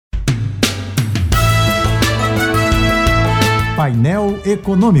Painel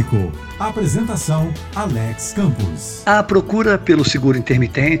Econômico. Apresentação: Alex Campos. A procura pelo seguro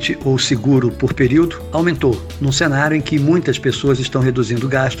intermitente ou seguro por período aumentou, num cenário em que muitas pessoas estão reduzindo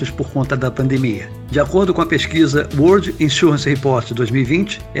gastos por conta da pandemia. De acordo com a pesquisa World Insurance Report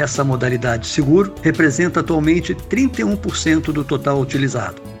 2020, essa modalidade seguro representa atualmente 31% do total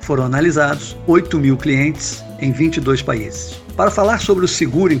utilizado. Foram analisados 8 mil clientes em 22 países. Para falar sobre o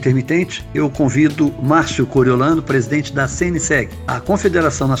seguro intermitente, eu convido Márcio Coriolano, presidente da CNSEG, a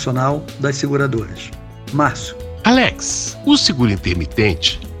Confederação Nacional das Seguradoras. Márcio. Alex, o seguro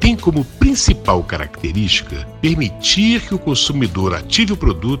intermitente tem como principal característica permitir que o consumidor ative o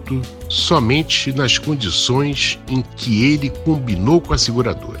produto somente nas condições em que ele combinou com a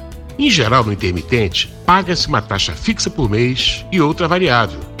seguradora. Em geral, no intermitente, paga-se uma taxa fixa por mês e outra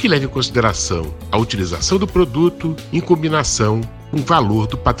variável, que leva em consideração a utilização do produto em combinação com o valor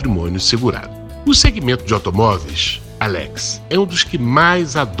do patrimônio segurado. O segmento de automóveis, Alex, é um dos que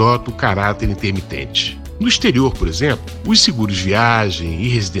mais adota o caráter intermitente. No exterior, por exemplo, os seguros viagem e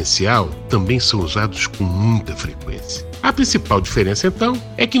residencial também são usados com muita frequência. A principal diferença, então,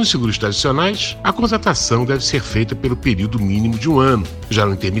 é que nos seguros tradicionais, a contratação deve ser feita pelo período mínimo de um ano. Já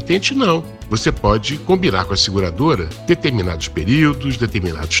no intermitente, não. Você pode combinar com a seguradora determinados períodos,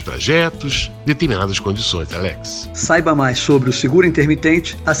 determinados trajetos, determinadas condições, Alex. Saiba mais sobre o seguro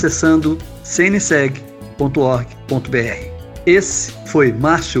intermitente acessando cnseg.org.br. Esse foi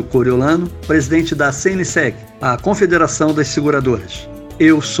Márcio Coriolano, presidente da CNSEG, a Confederação das Seguradoras.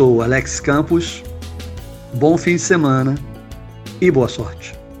 Eu sou Alex Campos. Bom fim de semana e boa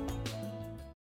sorte.